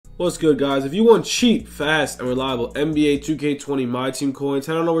What's good, guys? If you want cheap, fast, and reliable NBA 2K20 My Team coins,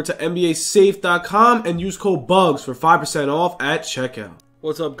 head on over to NBASafe.com and use code Bugz for 5% off at checkout.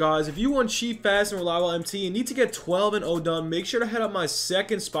 What's up, guys? If you want cheap, fast, and reliable MT and need to get 12-0 done, make sure to head up my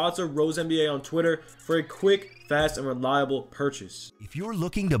second sponsor, Rose NBA, on Twitter for a quick, fast, and reliable purchase. If you're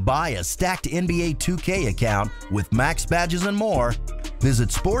looking to buy a stacked NBA 2K account with max badges and more, visit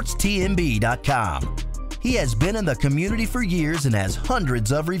sportstnb.com. He has been in the community for years and has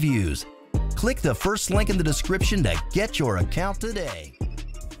hundreds of reviews. Click the first link in the description to get your account today.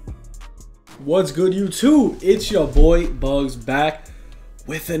 What's good, YouTube? It's your boy Bugz back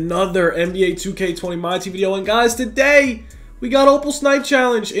with another NBA 2K20 My Team video. And guys, today we got Opal Snipe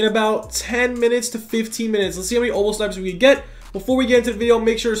challenge in about 10 minutes to 15 minutes. Let's see how many Opal Snipes we can get. Before we get into the video,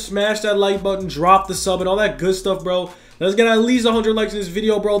 make sure to smash that like button, drop the sub, and all that good stuff, bro. Let's get at least 100 likes in this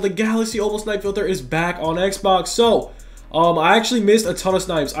video, bro. The Galaxy Opal Snipe filter is back on Xbox. So, I actually missed a ton of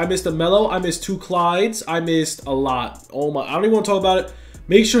snipes. I missed a Mellow. I missed 2 Clydes. I missed a lot. Oh my, I don't even want to talk about it.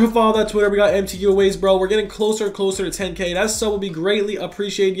 Make sure to follow that Twitter. We got MT giveaways, bro. We're getting closer and closer to 10K. That sub will be greatly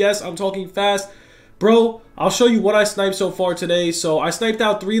appreciated. Yes, I'm talking fast. Bro, I'll show you what I sniped so far today. So, I sniped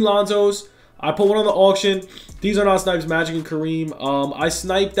out 3 Lonzos. I put one on the auction. These are not snipes, Magic and Kareem. I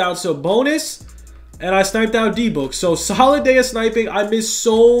sniped out Sabonis. And I sniped out D-Book. So, solid day of sniping. I missed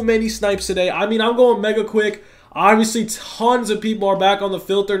so many snipes today. I mean, I'm going mega quick. Obviously, tons of people are back on the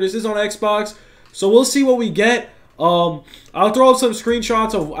filter. This is on Xbox. So, we'll see what we get. I'll throw up some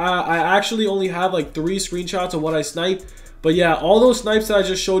screenshots of... I actually only have like 3 screenshots of what I sniped. But yeah, all those snipes that I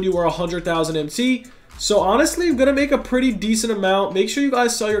just showed you were 100,000 MT. So, honestly, I'm going to make a pretty decent amount. Make sure you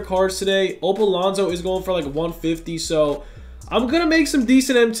guys sell your cards today. Opal Lonzo is going for like 150. So, I'm going to make some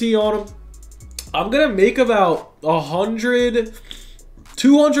decent MT on him. I'm going to make about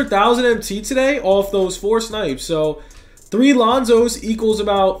 200,000 MT today off those 4 snipes. So, 3 Lonzos equals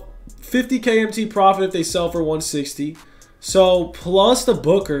about 50K MT profit if they sell for 160. So, plus the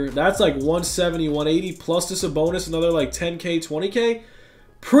Booker, that's like 170, 180, plus the Sabonis, another like 10K, 20K.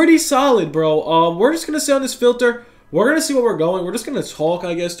 Pretty solid, bro. We're just going to sit on this filter. We're going to see where we're going. We're just going to talk,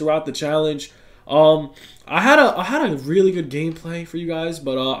 I guess, throughout the challenge. I had a really good gameplay for you guys,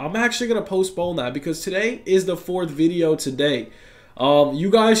 but I'm actually gonna postpone that because today is the 4th video today. You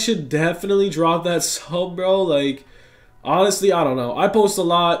guys should definitely drop that sub, bro. Like, honestly, I don't know. I post a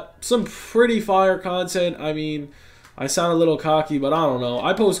lot, some pretty fire content. I mean, I sound a little cocky, but I don't know.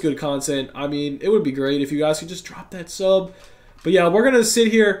 I post good content. I mean, it would be great if you guys could just drop that sub. But yeah, we're going to sit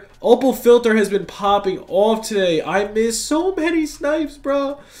here. Opal filter has been popping off today. I missed so many snipes,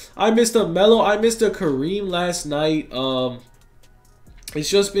 bro. I missed a Mellow. I missed a Kareem last night. It's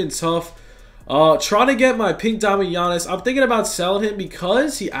just been tough. Trying to get my pink diamond Giannis. I'm thinking about selling him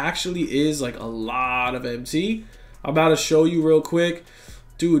because he actually is like a lot of MT. I'm about to show you real quick.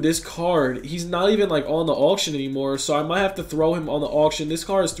 Dude, this card, he's not even like on the auction anymore. So I might have to throw him on the auction. This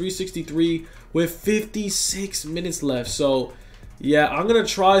card is 363 with 56 minutes left. So... yeah, I'm going to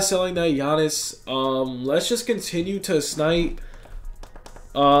try selling that Giannis. Let's just continue to snipe.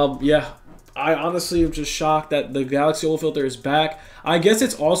 Yeah, I honestly am just shocked that the Galaxy Opal filter is back. I guess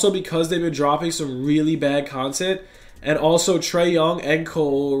it's also because they've been dropping some really bad content. And also Trae Young and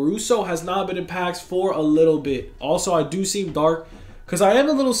Caruso has not been in packs for a little bit. Also, I do seem dark because I am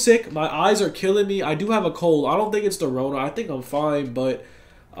a little sick. My eyes are killing me. I do have a cold. I don't think it's the Rona. I think I'm fine, but...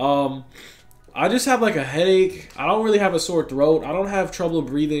 I just have like a headache. I don't really have a sore throat. I don't have trouble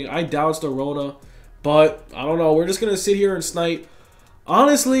breathing. I doubt it's the Rona. But, I don't know. We're just going to sit here and snipe.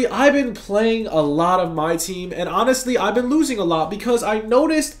 Honestly, I've been playing a lot of my team. And honestly, I've been losing a lot because I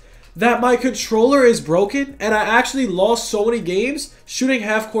noticed that my controller is broken. And I actually lost so many games shooting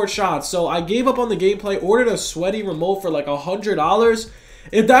half-court shots. So, I gave up on the gameplay. Ordered a sweaty remote for like $100.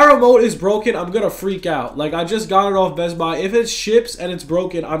 If that remote is broken, I'm going to freak out. Like, I just got it off Best Buy. If it ships and it's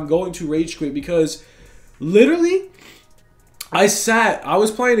broken, I'm going to rage quit because literally, I was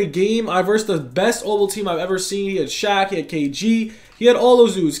playing a game. I versed the best Opal team I've ever seen. He had Shaq, he had KG, he had all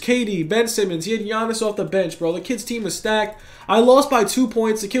those dudes, KD, Ben Simmons, he had Giannis off the bench, bro. The kid's team was stacked. I lost by 2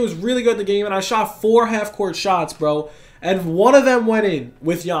 points. The kid was really good in the game, and I shot 4 half-court shots, bro. And one of them went in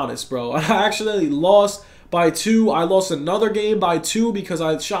with Giannis, bro. I actually lost by 2. I lost another game by 2 because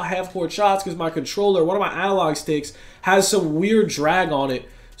I shot half-court shots because my controller, one of my analog sticks, has some weird drag on it.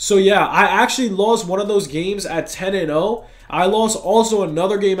 So yeah, I actually lost one of those games at 10-0. I lost also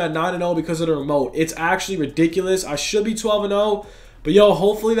another game at 9-0 because of the remote. It's actually ridiculous. I should be 12-0. But yo,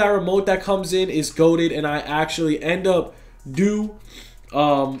 hopefully that remote that comes in is goated and I actually end up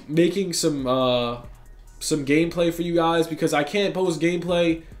making some gameplay for you guys because I can't post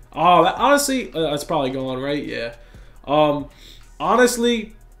gameplay. Oh, honestly, that's probably gone, right? Yeah.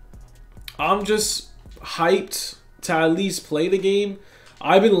 Honestly, I'm just hyped to at least play the game.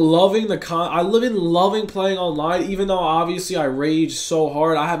 I've been loving I've been loving playing online, even though obviously I rage so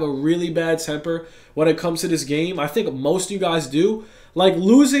hard. I have a really bad temper when it comes to this game. I think most of you guys do. Like,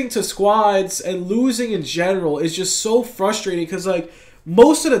 losing to squads and losing in general is just so frustrating because, like,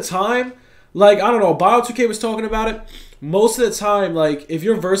 most of the time, like, I don't know, Bio2K was talking about it. Most of the time, like, if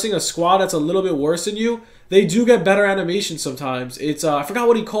you're versing a squad that's a little bit worse than you, they do get better animations sometimes. It's, I forgot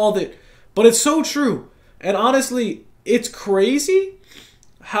what he called it, but it's so true. And honestly, it's crazy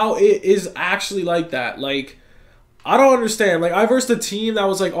how it is actually like that. Like, I don't understand. Like, I versed a team that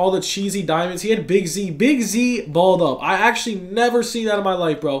was like all the cheesy diamonds. He had Big Z. Big Z balled up. I actually never seen that in my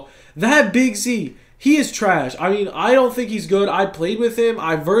life, bro. That Big Z, he is trash. I mean, I don't think he's good. I played with him.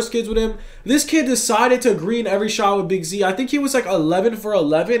 I versed kids with him. This kid decided to green every shot with Big Z. I think he was like 11 for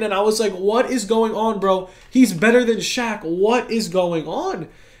 11, and I was like, what is going on, bro? He's better than Shaq. What is going on?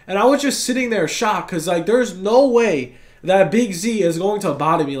 And I was just sitting there shocked because, like, there's no way that Big Z is going to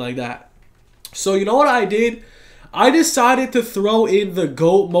bottom me like that. So, you know what I did? I decided to throw in the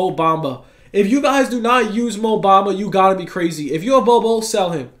GOAT Mo Bamba. If you guys do not use Mo Bamba, you gotta be crazy. If you have Bobo,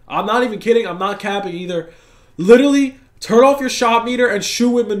 sell him. I'm not even kidding. I'm not capping either. Literally, turn off your shot meter and shoot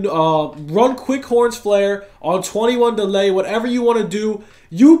with run quick horns flare on 21 delay, whatever you want to do.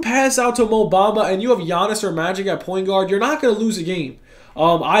 You pass out to Mo Bamba and you have Giannis or Magic at point guard, you're not gonna lose a game.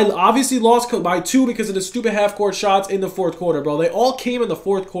 I obviously lost by 2 because of the stupid half-court shots in the fourth quarter, bro. They all came in the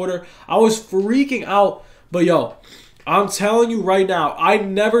fourth quarter. I was freaking out. But, yo, I'm telling you right now, I've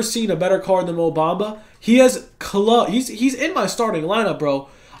never seen a better card than Mo Bamba. He has he's in my starting lineup, bro.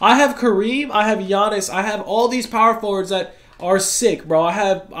 I have Kareem, I have Giannis, I have all these power forwards that are sick, bro. I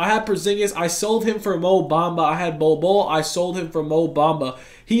have Porzingis. I sold him for Mo Bamba. I had Bobo. I sold him for Mo Bamba.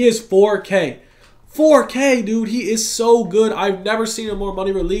 He is 4K. 4K, dude. He is so good. I've never seen a more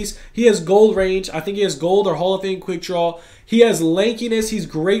money release. He has gold range. I think he has gold or Hall of Fame quick draw. He has lankiness. He's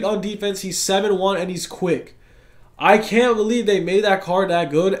great on defense. He's 7'1", and he's quick. I can't believe they made that card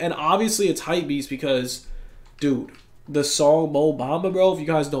that good. And obviously, it's hype beast because, dude, the song Mo Bamba, bro, if you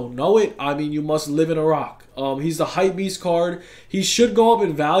guys don't know it, I mean, you must live in a rock. He's the hype beast card. He should go up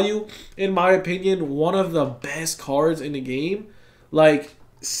in value. In my opinion, one of the best cards in the game. Like,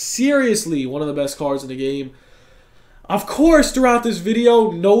 seriously, one of the best cards in the game. Of course, throughout this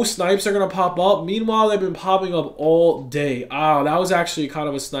video, no snipes are going to pop up. Meanwhile, they've been popping up all day. Ah, that was actually kind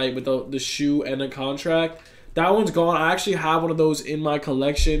of a snipe with the shoe and the contract. That one's gone. I actually have one of those in my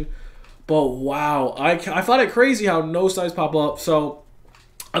collection. But wow, I find it crazy how no snipes pop up. So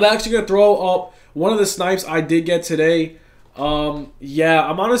I'm actually going to throw up one of the snipes I did get today. Yeah,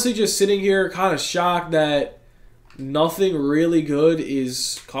 I'm honestly just sitting here kind of shocked that nothing really good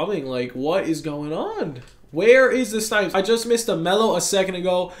is coming. Like, what is going on? Where is the snipes? I just missed a Melo a second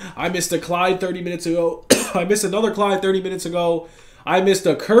ago. I missed a Clyde 30 minutes ago. I missed another Clyde 30 minutes ago. I missed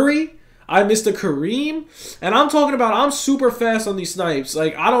a Curry. I missed a Kareem. And I'm talking about I'm super fast on these snipes.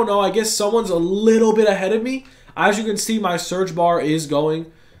 Like, I don't know. I guess someone's a little bit ahead of me. As you can see, my search bar is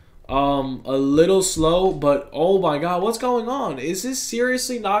going a little slow. But, oh my God, what's going on? Is this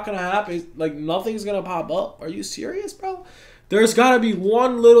seriously not going to happen? Like, nothing's going to pop up? Are you serious, bro? There's got to be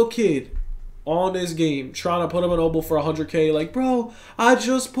one little kid on this game trying to put him in Opal for 100K. Like, bro, I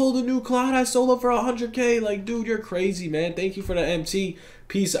just pulled a new Clyde. I sold it for 100K. Like, dude, you're crazy, man. Thank you for the MT.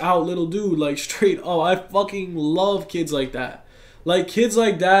 Peace out, little dude. Like, straight up. I fucking love kids like that. Like, kids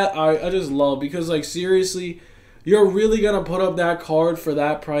like that, I just love. Because, like, seriously, you're really going to put up that card for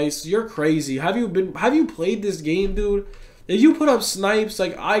that price? You're crazy. Have you played this game, dude? If you put up snipes,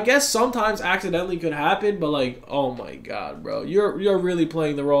 like, I guess sometimes accidentally could happen, but, like, oh my God, bro. You're really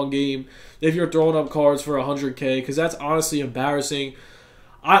playing the wrong game if you're throwing up cards for 100K, because that's honestly embarrassing.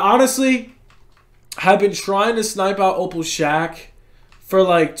 I honestly have been trying to snipe out Opal Shaq for,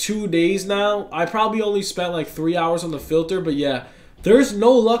 like, 2 days now. I probably only spent, like, 3 hours on the filter, but yeah, there's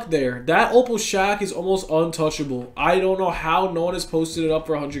no luck there. That Opal Shaq is almost untouchable. I don't know how no one has posted it up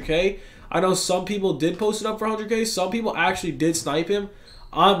for 100K. I know some people did post it up for 100K. Some people actually did snipe him.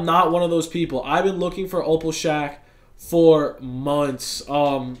 I'm not one of those people. I've been looking for Opal Shaq for months.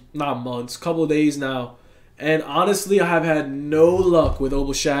 Not months. Couple of days now. And honestly, I have had no luck with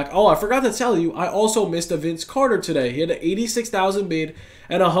Opal Shaq. Oh, I forgot to tell you, I also missed a Vince Carter today. He had an 86,000 bid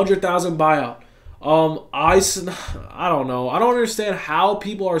and a 100,000 buyout. I don't know. I don't understand how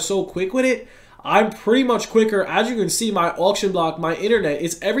people are so quick with it. I'm pretty much quicker. As you can see, my auction block, my internet,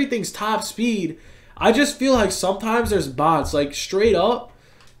 everything's top speed. I just feel like sometimes there's bots. Like, straight up,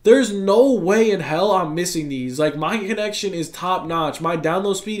 there's no way in hell I'm missing these. Like, my connection is top notch. My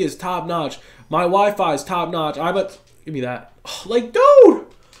download speed is top notch. My Wi-Fi is top notch. Give me that. Like, dude,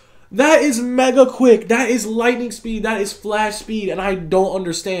 That is mega quick. That is lightning speed. That is flash speed. And I don't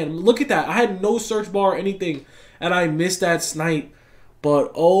understand. Look at that. I had no search bar or anything. And I missed that snipe.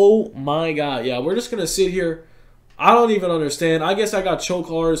 But, oh my god. Yeah, we're just going to sit here. I don't even understand. I guess I got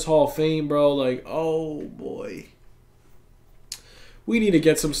choke artist Hall of Fame, bro. Like, oh boy. We need to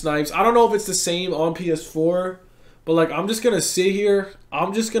get some snipes. I don't know if it's the same on PS4. But, like, I'm just going to sit here.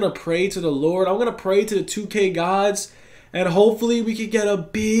 I'm just going to pray to the Lord. I'm going to pray to the 2K gods. And hopefully we could get a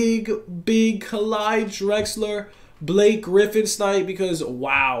big Clyde Drexler, Blake Griffin snipe. Because,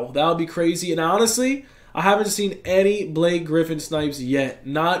 wow, that would be crazy. And honestly, I haven't seen any Blake Griffin snipes yet.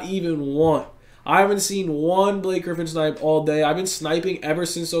 Not even one. I haven't seen one Blake Griffin snipe all day. I've been sniping ever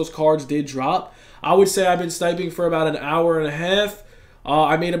since those cards did drop. I would say I've been sniping for about an hour and a half.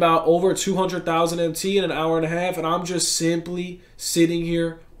 I made about over 200,000 MT in an hour and a half, and I'm just simply sitting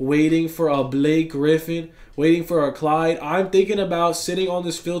here waiting for a Blake Griffin, waiting for a Clyde. I'm thinking about sitting on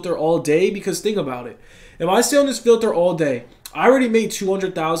this filter all day because think about it. If I stay on this filter all day, I already made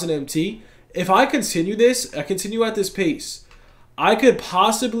 200,000 MT. If I continue this, I continue at this pace, I could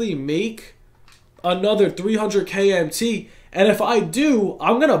possibly make another 300k MT. And if I do,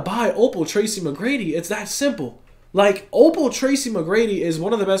 I'm going to buy Opal Tracy McGrady. It's that simple. Like, Opal Tracy McGrady is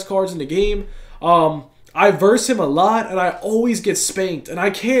one of the best cards in the game. I verse him a lot, and I always get spanked. And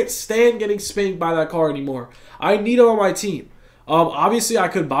I can't stand getting spanked by that card anymore. I need him on my team. Obviously, I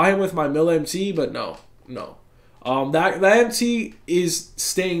could buy him with my mill MT, but no. That MT is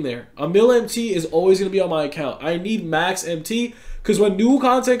staying there. A mill MT is always going to be on my account. I need max MT, because when new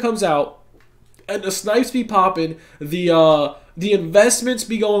content comes out, and the snipes be popping, the investments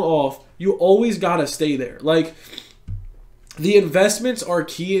be going off, you always gotta stay there. Like, the investments are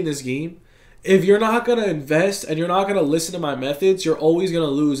key in this game. If you're not gonna invest and you're not gonna listen to my methods, you're always gonna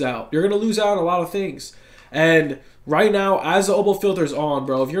lose out. You're gonna lose out on a lot of things. And right now, as the Opal filter's on,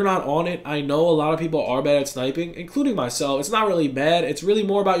 bro, if you're not on it, I know a lot of people are bad at sniping, including myself. It's not really bad. It's really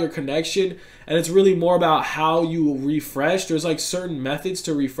more about your connection, and it's really more about how you refresh. There's like certain methods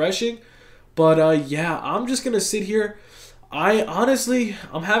to refreshing. But yeah, I'm just gonna sit here.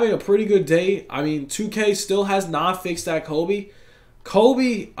 I'm having a pretty good day. I mean, 2K still has not fixed that Kobe.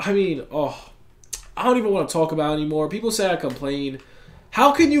 I mean, I don't even want to talk about it anymore. People say I complain.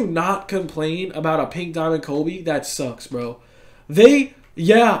 How can you not complain about a pink diamond Kobe? That sucks, bro.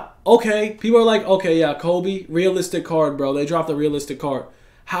 Yeah, okay. People are like, okay, yeah, Kobe, realistic card, bro. They dropped a realistic card.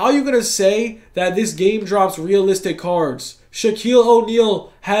 How are you going to say that this game drops realistic cards? Shaquille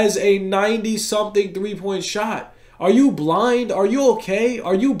O'Neal has a 90-something three-point shot. Are you blind? Are you okay?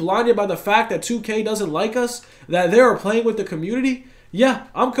 Are you blinded by the fact that 2K doesn't like us? That they are playing with the community? Yeah,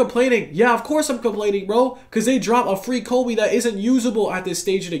 I'm complaining. Yeah, of course I'm complaining, bro. Because they drop a free Kobe that isn't usable at this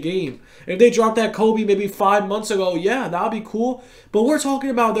stage of the game. If they dropped that Kobe maybe 5 months ago, yeah, that would be cool. But we're talking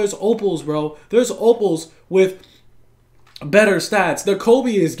about there's Opals, bro. There's Opals with better stats. The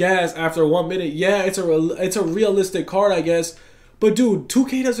Kobe is gas after 1 minute. Yeah, it's a realistic card, I guess. But, dude,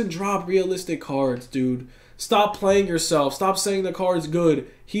 2K doesn't drop realistic cards, dude. Stop playing yourself. Stop saying the card's good.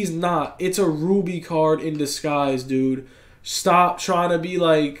 He's not. It's a Ruby card in disguise, dude. Stop trying to be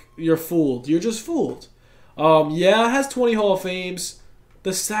like you're fooled. You're just fooled. Yeah, it has 20 Hall of Fames. The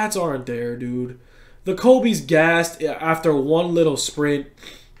stats aren't there, dude. The Kobe's gassed after one little sprint.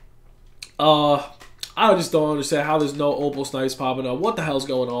 I just don't understand how there's no Opal Snipes popping up. What the hell's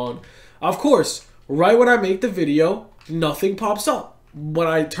going on? Of course, right when I make the video, nothing pops up. When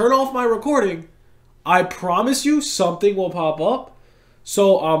I turn off my recording, I promise you something will pop up.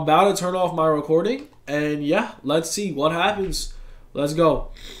 So I'm about to turn off my recording. And yeah, let's see what happens. Let's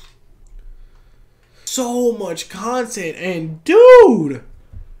go. So much content. And dude,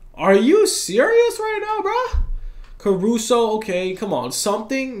 are you serious right now, bro? Caruso, okay, come on.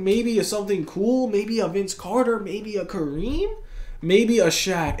 Something, maybe something cool. Maybe a Vince Carter. Maybe a Kareem. Maybe a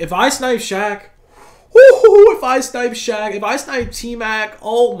Shaq. If I snipe Shaq. Woohoo, if I snipe Shaq. If I snipe T-Mac.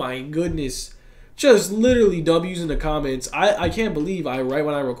 Oh my goodness. Just literally W's in the comments. I can't believe right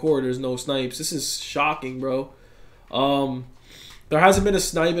when I record there's no snipes. This is shocking, bro. There hasn't been a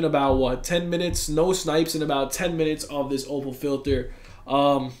snipe in about, what, 10 minutes? No snipes in about 10 minutes of this Opal filter.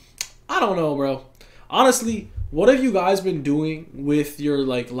 I don't know, bro. Honestly, what have you guys been doing with your,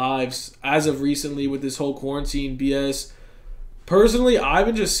 like, lives as of recently with this whole quarantine BS? Personally, I've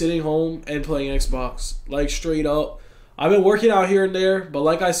been just sitting home and playing Xbox. Like, straight up. I've been working out here and there, but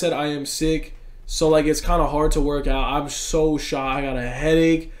like I said, I am sick. So, like, it's kind of hard to work out. I'm so shy. I got a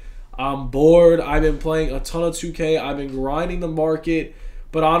headache. I'm bored. I've been playing a ton of 2K. I've been grinding the market.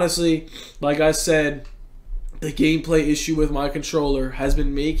 But honestly, like I said, the gameplay issue with my controller has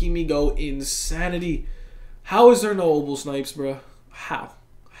been making me go insanity. How is there no Opal Snipes, bro? How?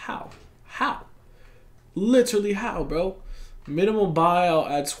 Literally how, bro? Minimum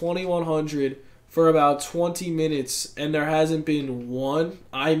buyout at 2,100 for about 20 minutes, and there hasn't been one.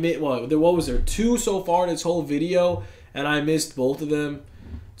 What was there? 2 so far in this whole video, and I missed both of them.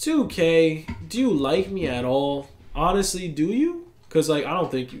 2K, do you like me at all? Honestly, do you? Because, like, I don't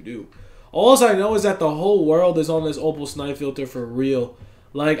think you do. All I know is that the whole world is on this Opal Snipe filter for real.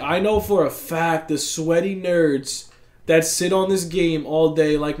 Like, I know for a fact the sweaty nerds that sit on this game all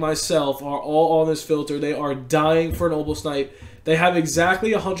day, like myself, are all on this filter. They are dying for an Opal Snipe. They have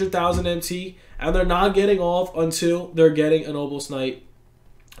exactly 100,000 MT, and they're not getting off until they're getting an Opal Snipe.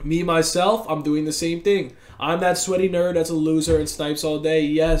 Me, myself, I'm doing the same thing. I'm that sweaty nerd that's a loser and snipes all day.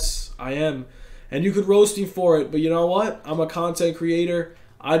 Yes, I am. And you could roast me for it, but you know what? I'm a content creator.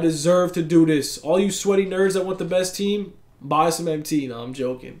 I deserve to do this. All you sweaty nerds that want the best team, buy some MT. No, I'm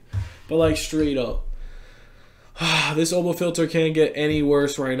joking. But, like, straight up. This Opal filter can't get any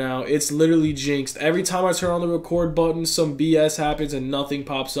worse right now. It's literally jinxed. Every time I turn on the record button, some BS happens and nothing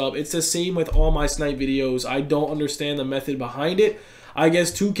pops up. It's the same with all my snipe videos. I don't understand the method behind it. I guess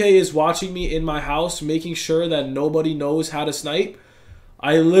 2K is watching me in my house, making sure that nobody knows how to snipe.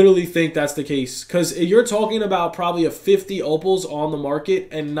 I literally think that's the case. Because you're talking about probably a 50 Opals on the market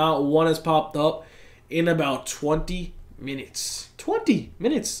and not one has popped up in about 20 minutes. 20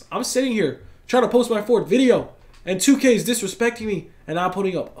 minutes. I'm sitting here trying to post my 4th video. And 2K is disrespecting me and not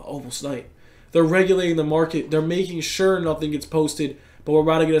putting up an Opal Snipe. They're regulating the market. They're making sure nothing gets posted. But we're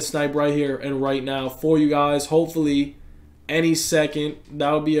about to get a snipe right here and right now for you guys. Hopefully, any second.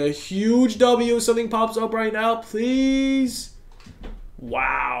 That would be a huge W if something pops up right now. Please.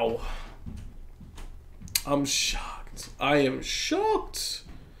 Wow. I'm shocked. I am shocked.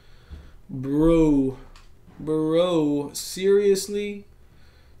 Bro. Seriously?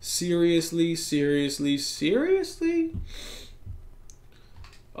 Seriously?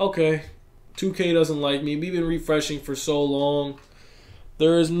 Okay. 2K doesn't like me. We've been refreshing for so long.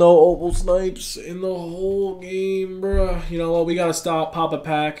 There is no Opal Snipes in the whole game, bruh. You know what? We gotta stop, pop a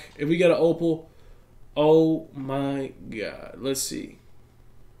pack. If we get an Opal, oh my god. Let's see.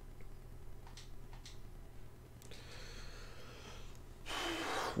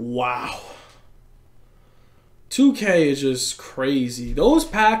 Wow. 2K is just crazy. Those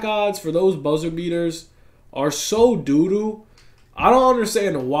pack odds for those buzzer beaters are so doo-doo. I don't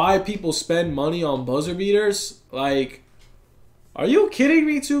understand why people spend money on buzzer beaters. Like, are you kidding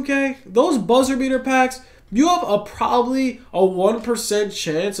me, 2K? Those buzzer beater packs, you have probably a 1%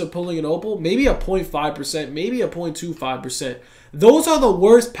 chance of pulling an Opal. Maybe a 0.5%, maybe a 0.25%. Those are the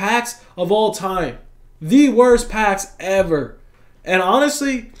worst packs of all time. The worst packs ever. And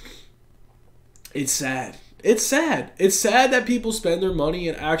honestly, it's sad. It's sad. It's sad that people spend their money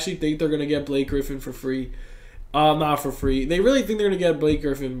and actually think they're going to get Blake Griffin for free. Not for free. They really think they're going to get Blake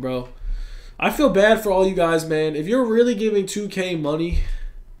Griffin, bro. I feel bad for all you guys, man. If you're really giving 2K money,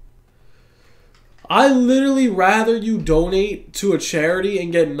 I literally rather you donate to a charity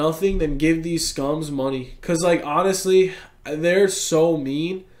and get nothing than give these scums money. Because, like, honestly, they're so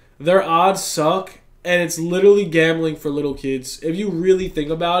mean. Their odds suck. And it's literally gambling for little kids, if you really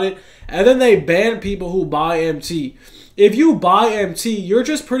think about it. And then they ban people who buy MT. If you buy MT, you're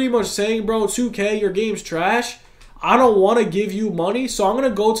just pretty much saying, bro, 2K, your game's trash. I don't want to give you money, so I'm going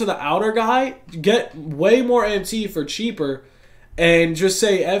to go to the outer guy, get way more MT for cheaper, and just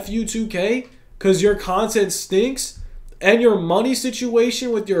say, F you, 2K, because your content stinks. And your money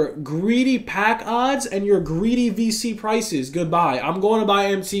situation with your greedy pack odds and your greedy VC prices. Goodbye. I'm going to buy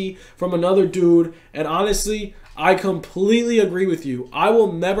MT from another dude. And honestly, I completely agree with you. I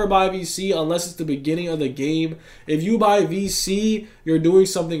will never buy VC unless it's the beginning of the game. If you buy VC, you're doing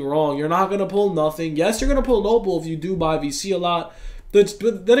something wrong. You're not going to pull nothing. Yes, you're going to pull an Opal if you do buy VC a lot.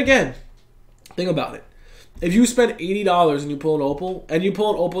 But then again, think about it. If you spend $80 and you pull an Opal, and you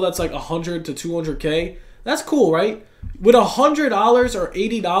pull an Opal that's like 100 to 200K, that's cool, right? With $100 or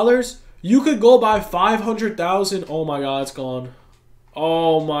 $80, you could go buy 500,000. Oh my god, it's gone.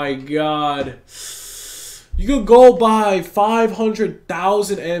 Oh my god. You could go buy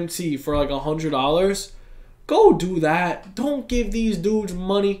 500,000 MT for like $100. Go do that. Don't give these dudes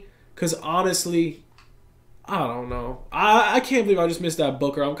money. Because honestly, I don't know. I can't believe I just missed that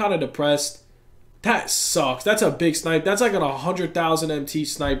Booker. I'm kind of depressed. That sucks. That's a big snipe. That's like an 100,000 MT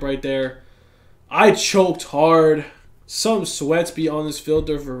snipe right there. I choked hard. Some sweats be on this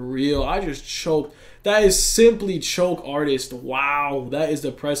filter for real. I just choked. That is simply choke artist. Wow, that is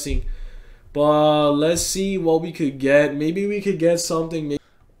depressing. But let's see what we could get. Maybe we could get something.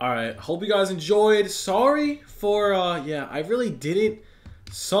 Alright, hope you guys enjoyed. Sorry for, yeah, I really didn't.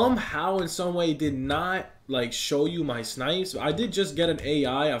 Somehow, in some way, did not, like, show you my snipes. I did just get an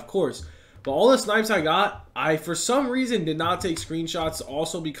AI, of course. But all the snipes I got, I for some reason did not take screenshots,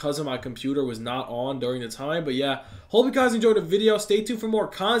 also because of my computer was not on during the time. But yeah, hope you guys enjoyed the video. Stay tuned for more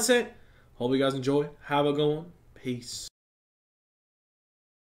content. Hope you guys enjoy. Have a good one. Peace.